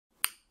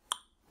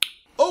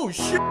Oh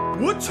shit!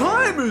 What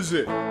time is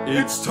it?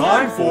 It's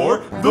time for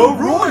the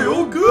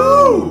Royal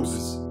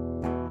Goobs!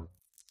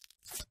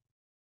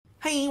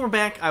 Hey, we're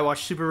back. I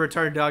watched Super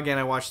Retarded Dog and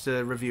I watched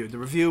the review. The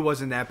review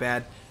wasn't that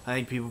bad. I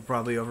think people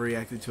probably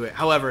overreacted to it.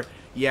 However,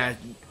 yeah,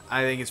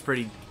 I think it's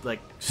pretty, like,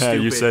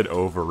 stupid. You said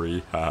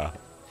ovary, huh?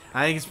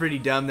 I think it's pretty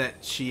dumb that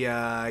she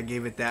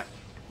gave it that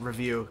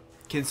review,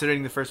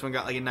 considering the first one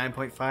got like a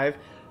 9.5, the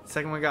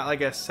second one got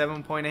like a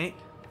 7.8.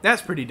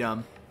 That's pretty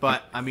dumb.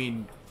 But, I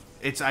mean,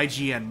 it's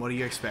IGN. What do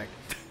you expect?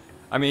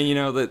 I mean, you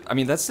know,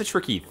 that's the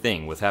tricky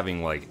thing with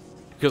having, like,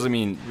 because, I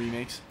mean...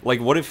 remakes? Like,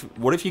 what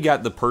if you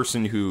got the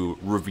person who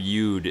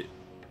reviewed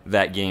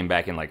that game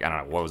back in, like, I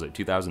don't know, what was it,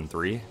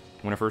 2003?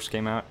 When it first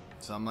came out?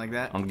 Something like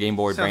that. On the Game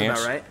Boy Advance?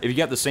 Sounds about right. If you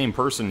got the same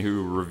person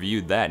who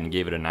reviewed that and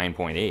gave it a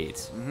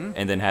 9.8,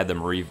 and then had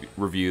them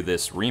review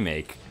this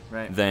remake,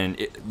 then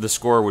the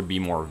score would be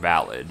more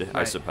valid,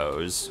 I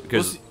suppose.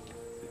 Because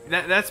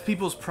that's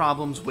people's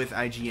problems with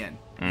IGN.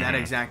 That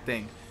exact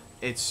thing.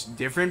 It's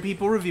different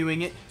people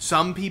reviewing it.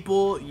 Some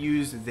people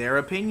use their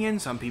opinion.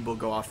 Some people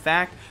go off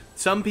fact.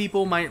 Some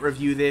people might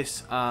review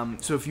this.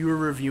 So if you were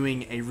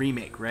reviewing a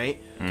remake,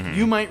 right?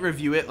 You might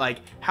review it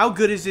like, how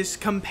good is this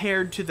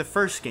compared to the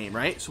first game,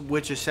 right? So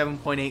which a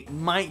 7.8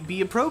 might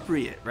be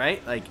appropriate,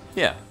 right? Like,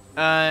 yeah.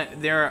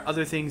 There are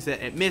other things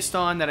that it missed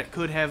on that it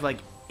could have like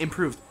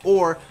improved.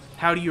 Or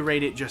how do you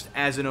rate it just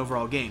as an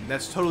overall game?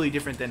 That's totally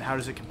different than how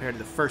does it compare to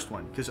the first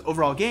one. Because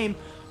overall game,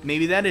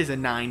 maybe that is a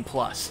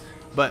 9+.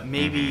 But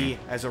maybe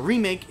as a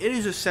remake, it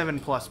is a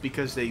 7+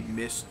 because they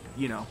missed,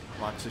 you know,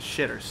 lots of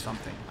shit or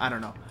something. I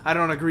don't know. I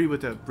don't agree with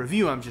the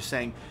review. I'm just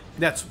saying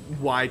that's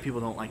why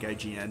people don't like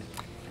IGN.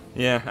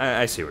 Yeah,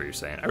 I see what you're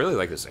saying. I really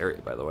like this area,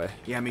 by the way.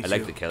 Yeah, me too. I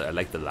like the killer. I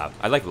like the lava.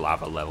 I like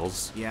lava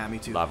levels. Yeah, me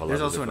too. Lava There's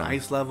levels also an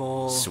ice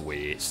level.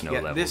 Sweet snow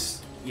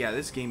levels.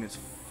 This game is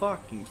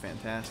fucking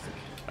fantastic.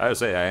 I would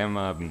say I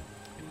am.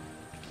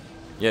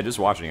 Yeah, just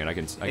watching it, I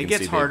can see the appeal. It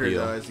gets harder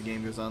though as the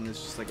game goes on. There's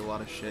just like a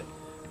lot of shit.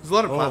 There's a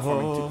lot of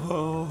platforming too.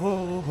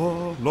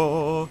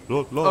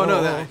 Oh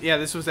no,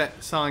 this was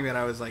that song that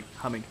I was like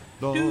humming.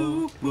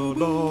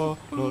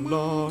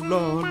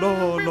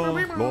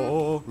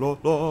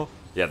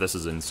 Yeah, this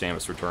is in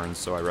Samus Returns,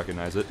 so I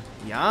recognize it.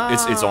 Yeah.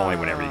 It's only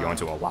whenever you go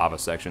into a lava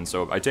section,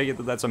 so I take it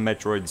that that's a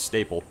Metroid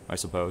staple, I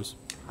suppose.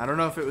 I don't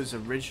know if it was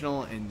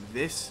original in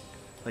this,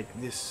 like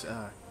this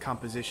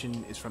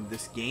composition is from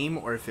this game,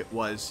 or if it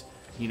was,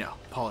 you know,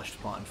 polished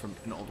upon from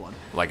an old one.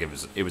 Like it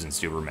was in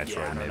Super Metroid,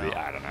 yeah, maybe.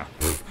 I don't know.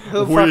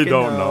 We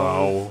don't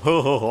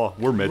know.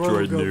 We're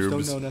Metroid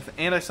noobs. Don't know nothing.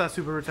 And I saw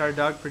Super Retarded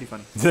Dog, pretty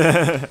funny.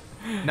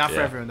 Not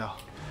for everyone though.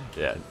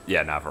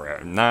 Yeah, not for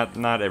everyone.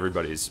 Not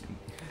everybody's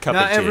cup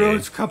of tea. Not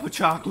everyone's cup of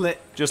chocolate.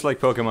 Just like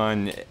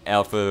Pokemon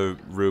Alpha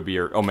Ruby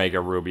or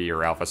Omega Ruby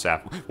or Alpha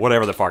Sapphire,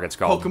 whatever the fuck it's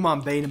called.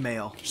 Pokemon Beta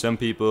Male. Some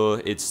people,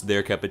 it's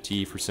their cup of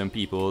tea. For some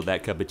people,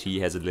 that cup of tea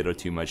has a little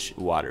too much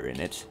water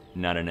in it.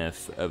 Not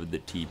enough of the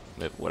tea,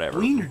 whatever.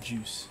 Wiener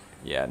juice.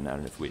 Yeah, not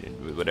enough wiener,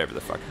 whatever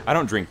the fuck. I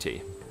don't drink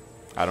tea.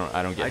 I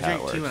don't get how it works. I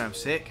drink tea when I'm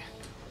sick.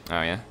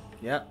 Oh yeah?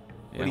 Yep.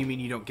 What do you mean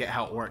you don't get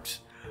how it works?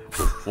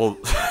 Well,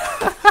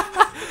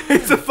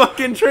 it's a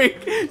fucking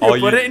drink. You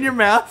put it in your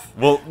mouth.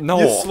 Well, no.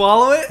 You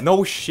swallow it?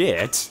 No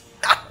shit.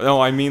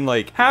 No, I mean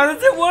like... How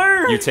does it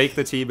work? You take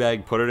the tea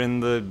bag, put it in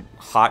the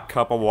hot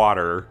cup of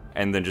water,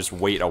 and then just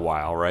wait a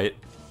while, right?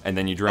 And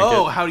then you drink it.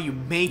 Oh, how do you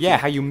make it? Yeah,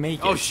 how you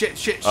make it. Oh, shit.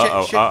 Shit.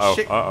 Okay,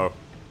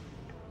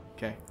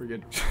 we're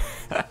good.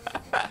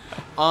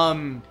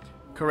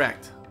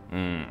 Correct.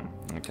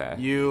 Okay.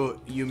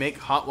 You make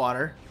hot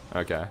water.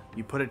 Okay.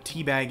 You put a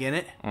tea bag in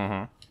it.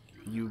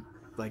 You,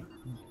 like,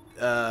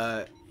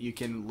 you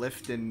can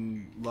lift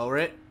and lower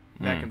it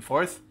back and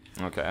forth.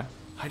 Okay.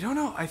 I don't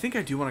know. I think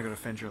I do want to go to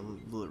Fendra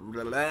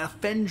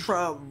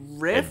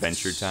Rift.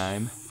 Adventure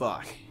time.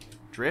 Fuck.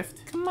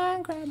 Drift? Come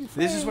on, grab your friends.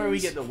 This is where we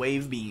get the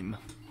wave beam.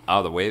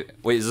 Oh, the wave.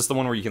 Wait, is this the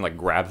one where you can like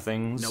grab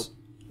things? Nope.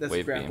 That's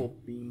wave grapple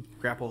beam.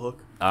 Grapple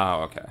hook.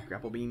 Oh, okay.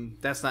 Grapple beam.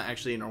 That's not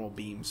actually a normal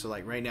beam. So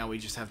like right now we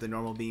just have the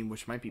normal beam,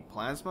 which might be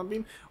plasma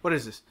beam. What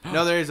is this?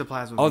 No, there is a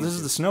plasma beam. Oh, this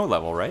is the snow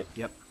level, right?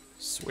 Yep.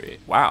 Sweet.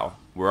 Wow.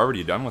 We're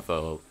already done with the...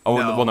 Oh,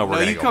 well, no, we're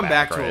going to you go come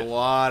back right? to a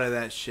lot of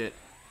that shit.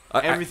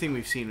 Everything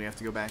we've seen we have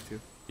to go back to.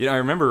 You know, I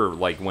remember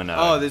like when...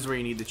 oh, this is where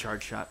you need the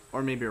charge shot.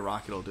 Or maybe a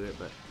rocket will do it,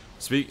 but...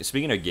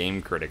 Speaking of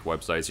Game Critic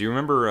websites, you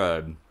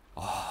remember...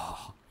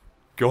 oh,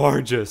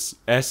 gorgeous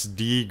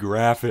SD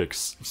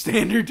graphics.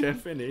 Standard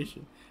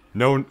definition.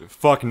 No,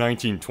 fuck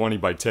 1920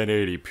 by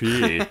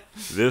 1080p.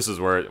 This is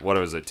where... What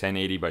was it?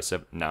 1080 by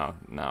 7... No.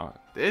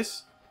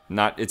 This?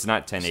 It's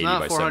not 1080 it's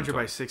not by 400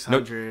 by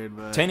 600, no,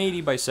 but...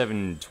 1080 by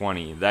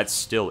 720, that's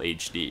still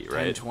HD,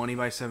 right? 1020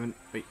 by 7...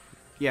 Wait,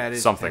 yeah, it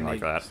is something like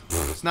that.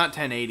 It's not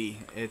 1080.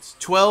 It's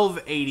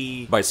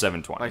 1280... By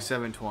 720. By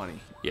 720.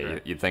 Yeah,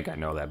 right. you'd think I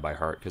know that by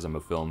heart, because I'm a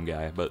film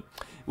guy, but...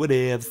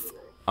 Whatever.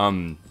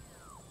 Oh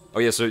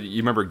yeah, so you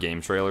remember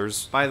game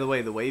trailers? By the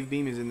way, the wave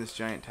beam is in this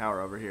giant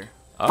tower over here.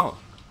 Oh.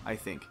 I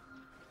think.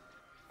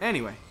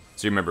 Anyway.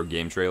 So you remember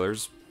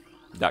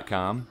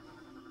GameTrailers.com?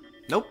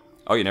 Nope.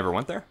 Oh, you never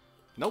went there?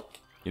 Nope.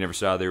 You never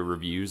saw their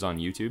reviews on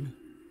YouTube?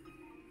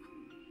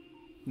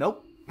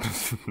 Nope.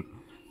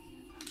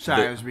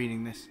 Sorry, I was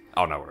reading this.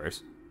 Oh, no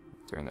worries.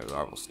 During their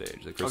larval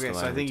stage. The Okay,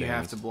 so I think you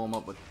have to blow them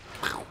up with...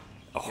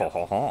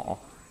 Oh.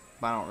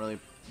 But I don't really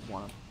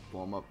want to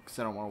blow them up because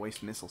I don't want to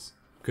waste missiles.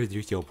 Because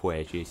you're so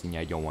precious and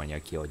I don't want to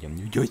kill them.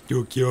 You're just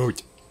too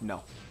cute.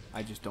 No,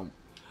 I just don't.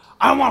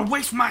 I don't want to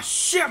waste my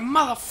shit,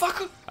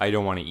 motherfucker! I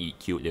don't want to eat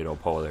cute little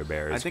polar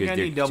bears. I think I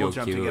need double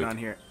jump cute. to get on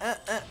here.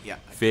 Yeah.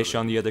 Fish,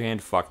 on the other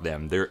hand, fuck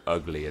them. They're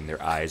ugly and their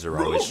eyes are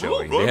always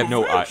showing. They have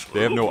no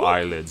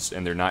eyelids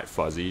and they're not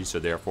fuzzy, so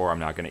therefore I'm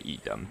not gonna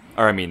eat them.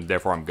 Or I mean,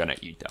 therefore I'm gonna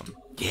eat them.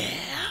 Yeah.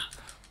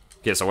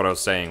 Okay, so what I was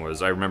saying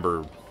was I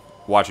remember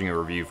watching a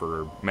review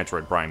for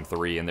Metroid Prime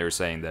 3, and they were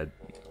saying that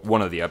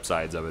one of the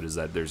upsides of it is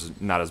that there's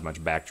not as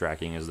much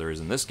backtracking as there is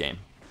in this game.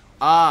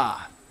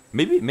 Ah.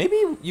 Maybe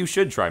you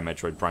should try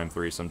Metroid Prime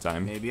 3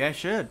 sometime. Maybe I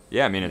should.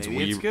 Yeah, I mean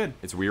Maybe it's good.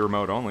 It's Wii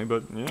remote only,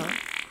 but yeah.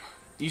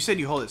 You said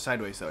you hold it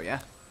sideways though, yeah?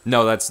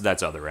 No,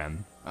 that's other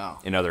M. Oh.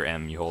 In other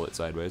M, you hold it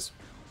sideways.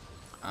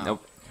 Oh.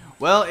 Nope.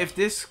 Well, if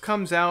this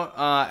comes out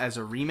as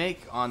a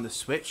remake on the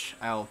Switch,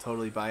 I'll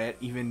totally buy it,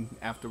 even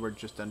after we're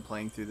just done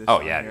playing through this.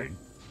 Oh yeah, here. dude.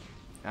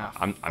 Ah,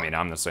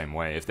 I'm the same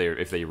way. If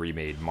they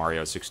remade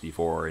Mario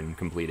 64 in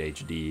complete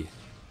HD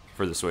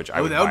for the Switch, I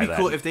would buy that. That would be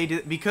cool if they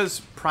did, because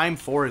Prime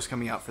 4 is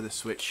coming out for the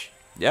Switch.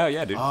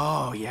 Yeah, dude.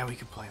 Oh yeah, we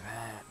could play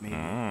that. Maybe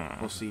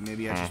we'll see.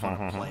 Maybe I just want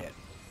to play it.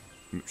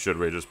 Should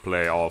we just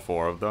play all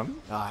 4 of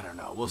them? I don't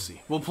know. We'll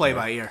see. We'll play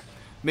by ear.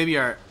 Maybe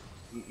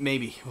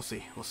we'll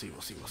see. We'll see.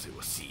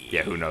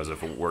 Yeah, who knows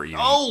if we're even.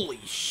 Holy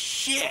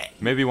shit!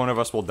 Maybe one of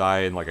us will die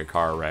in like a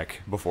car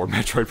wreck before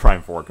Metroid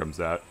Prime 4 comes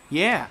out.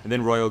 Yeah. And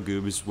then Royal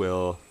Goobs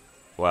will,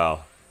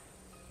 well.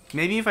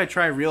 Maybe if I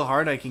try real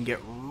hard, I can get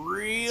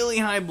really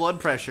high blood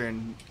pressure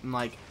and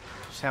like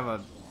just have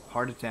a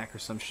heart attack or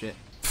some shit.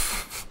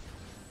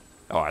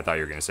 Oh, I thought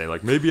you were gonna say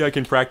like maybe I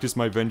can practice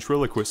my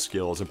ventriloquist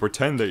skills and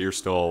pretend that you're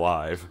still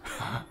alive.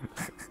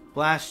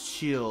 Blast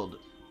shield,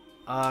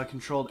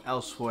 controlled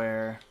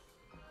elsewhere.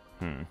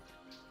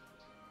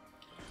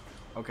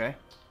 Okay.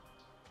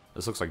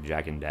 This looks like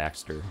Jak and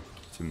Daxter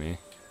to me.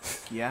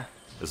 Yeah.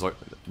 This look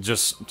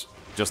just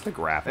the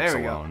graphics There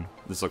we alone. go.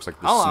 This looks like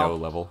the Hello. snow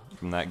level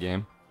from that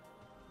game.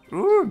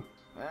 Ooh.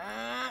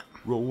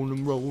 Roll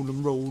 'em.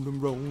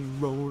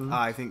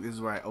 I think this is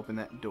where I open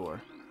that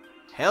door.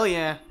 Hell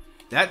yeah.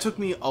 That took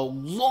me a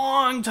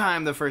long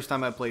time the first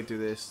time I played through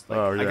this. Like,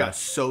 Oh, yeah. I got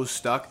so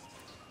stuck.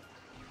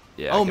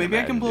 Yeah. Oh, maybe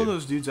I can imagine, blow dude.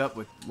 those dudes up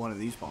with one of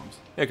these bombs.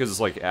 Yeah, because it's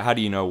like, how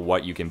do you know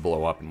what you can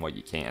blow up and what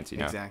you can't? You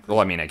know. Exactly.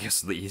 Well, I mean, I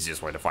guess the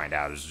easiest way to find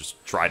out is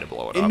just try to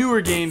blow it In up. newer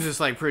games, it's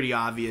like pretty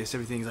obvious.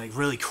 Everything's like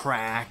really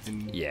cracked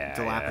and Yeah,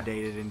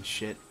 dilapidated and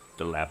shit.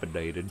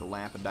 Dilapidated.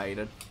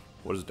 Dilapidated.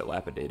 What does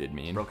dilapidated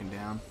mean? Broken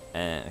down.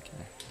 Okay.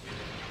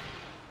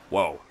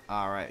 Whoa.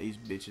 Alright, these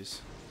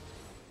bitches.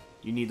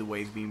 You need the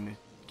wave beam to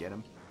get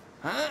them.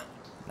 Huh?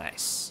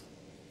 Nice.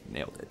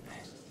 Nailed it.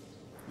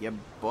 Yeah,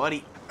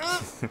 buddy.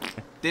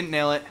 Didn't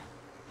nail it.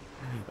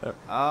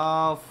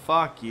 Oh,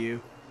 fuck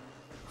you.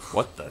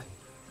 What the?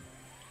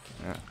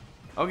 Yeah.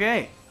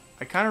 Okay.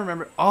 I kind of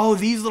remember. Oh,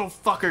 these little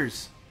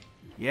fuckers.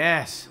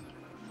 Yes.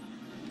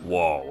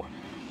 Whoa.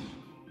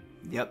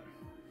 Yep.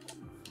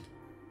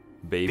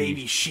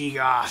 Baby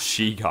Sheegoth.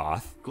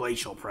 Sheegoth.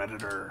 Glacial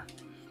Predator.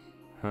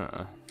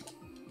 Huh.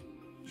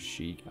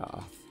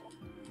 Sheegoth.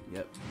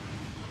 Yep.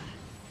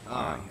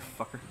 Oh, you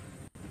fucker.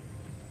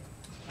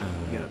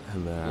 You gotta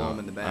Hello. blow him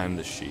in the back. I'm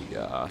the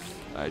Sheegoth.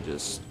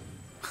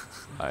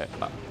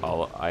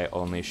 I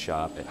only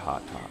shop at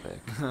Hot Topic.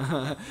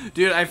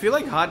 Dude, I feel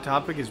like Hot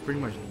Topic is pretty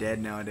much dead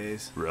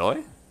nowadays.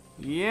 Really?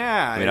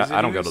 Yeah. I mean, is it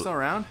I don't even go to still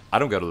around? I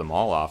don't go to the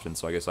mall often,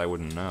 so I guess I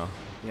wouldn't know.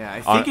 Yeah,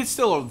 I think it's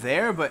still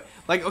there, but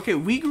like, okay,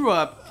 we grew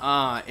up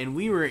and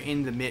we were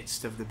in the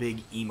midst of the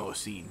big emo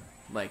scene,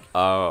 like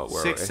Oh,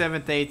 where 6th,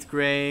 7th, 8th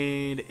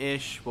grade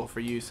ish. Well, for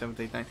you, 7th,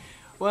 8th, 9th.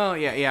 Well,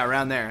 yeah,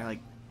 around there, like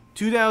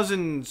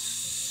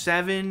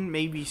 2007,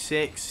 maybe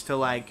 6 to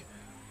like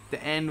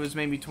the end was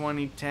maybe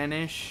 2010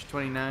 ish,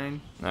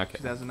 29. Okay.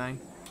 2009.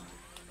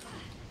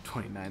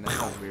 29. That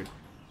sounds weird.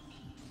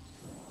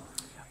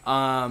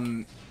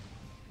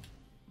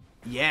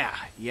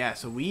 Yeah.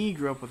 So we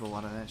grew up with a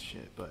lot of that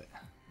shit, but.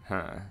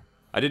 Huh.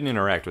 I didn't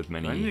interact with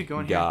many I need to go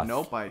in goth. here.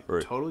 Nope, I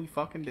totally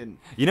fucking didn't.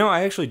 You know,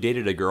 I actually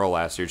dated a girl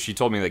last year. She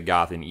told me that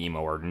goth and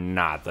emo are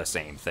not the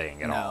same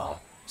thing at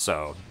all.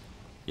 So,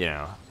 you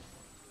know,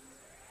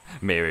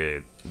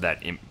 maybe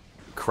that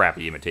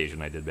crappy imitation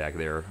I did back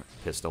there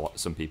pissed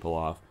some people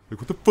off.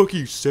 Like, what the fuck are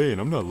you saying?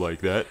 I'm not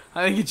like that.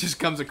 I think it just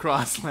comes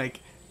across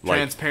like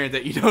transparent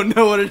that you don't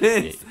know what it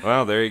is.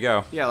 Well, there you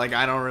go. Yeah, like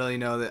I don't really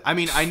know that. I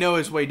mean, I know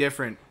it's way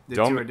different. The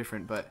two are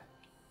different, but.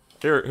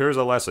 Here's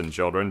a lesson,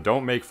 children.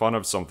 Don't make fun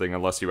of something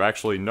unless you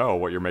actually know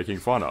what you're making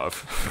fun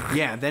of.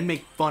 Yeah, then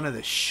make fun of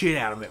the shit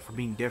out of it for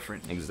being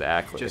different.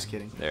 Exactly. Just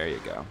kidding. There you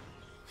go.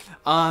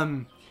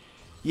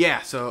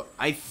 Yeah, so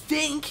I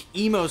think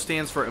emo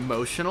stands for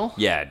emotional.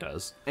 Yeah, it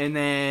does. And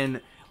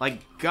then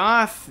Like,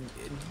 goth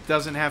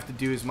doesn't have to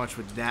do as much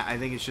with that. I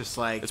think it's just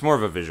like... It's more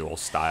of a visual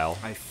style.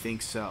 I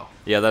think so.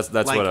 Yeah, that's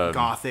like what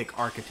gothic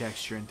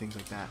architecture and things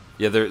like that.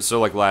 Yeah, so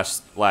like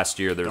last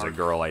year there was a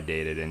girl I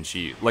dated, and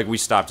she like we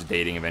stopped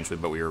dating eventually,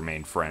 but we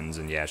remained friends,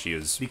 and yeah, she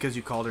was because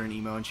you called her an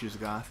emo and she was a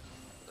goth.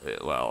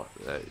 But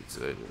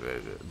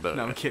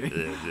no, I'm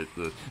kidding.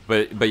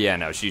 But yeah,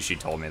 no, she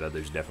told me that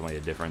there's definitely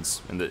a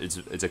difference, and that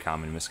it's a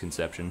common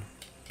misconception.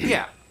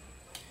 Yeah.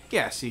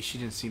 Yeah, see, she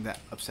didn't seem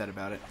that upset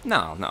about it.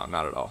 No,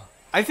 not at all.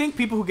 I think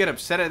people who get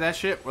upset at that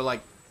shit were,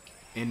 like,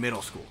 in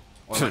middle school.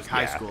 Or, like,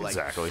 high school. Like,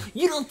 exactly.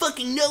 You don't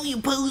fucking know,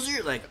 you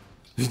poser! Like,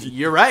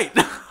 you're right.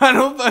 I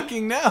don't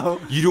fucking know.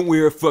 You don't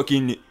wear a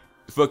fucking...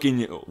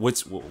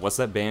 What's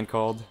that band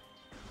called?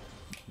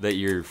 That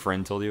your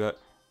friend told you about?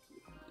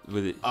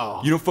 With it?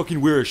 Oh. You don't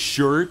fucking wear a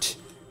shirt?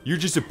 You're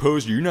just a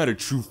poser. You're not a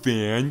true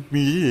fan.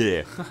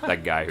 Yeah.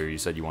 That guy who you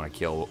said you want to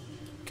kill,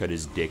 cut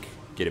his dick.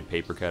 Get a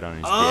paper cut on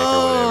his dick or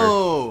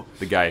whatever.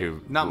 The guy who...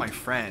 Not my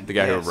friend. The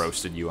guy who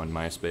roasted you on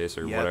MySpace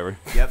or whatever.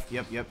 Yep.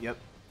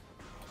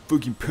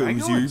 Fucking poser, I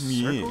go in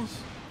yeah. circles?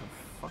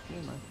 Fuck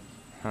you, man.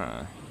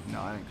 Huh.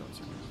 No, I didn't go in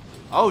circles.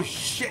 Oh,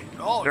 shit.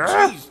 Oh,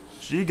 Ah, jeez.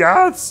 she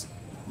goths.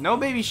 No,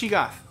 baby, she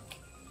goth.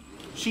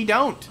 She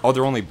don't. Oh,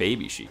 they're only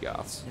baby she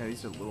goths. Yeah,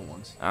 these are little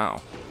ones. Oh.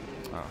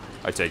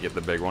 I take it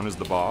the big one is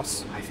the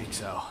boss. I think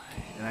so.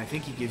 And I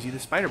think he gives you the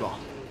spider ball.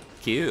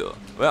 Cool.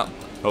 Well,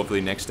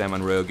 hopefully next time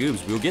on Royal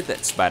Goobs, we'll get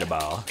that spider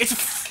ball.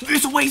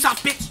 It's a ways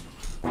off, bitch!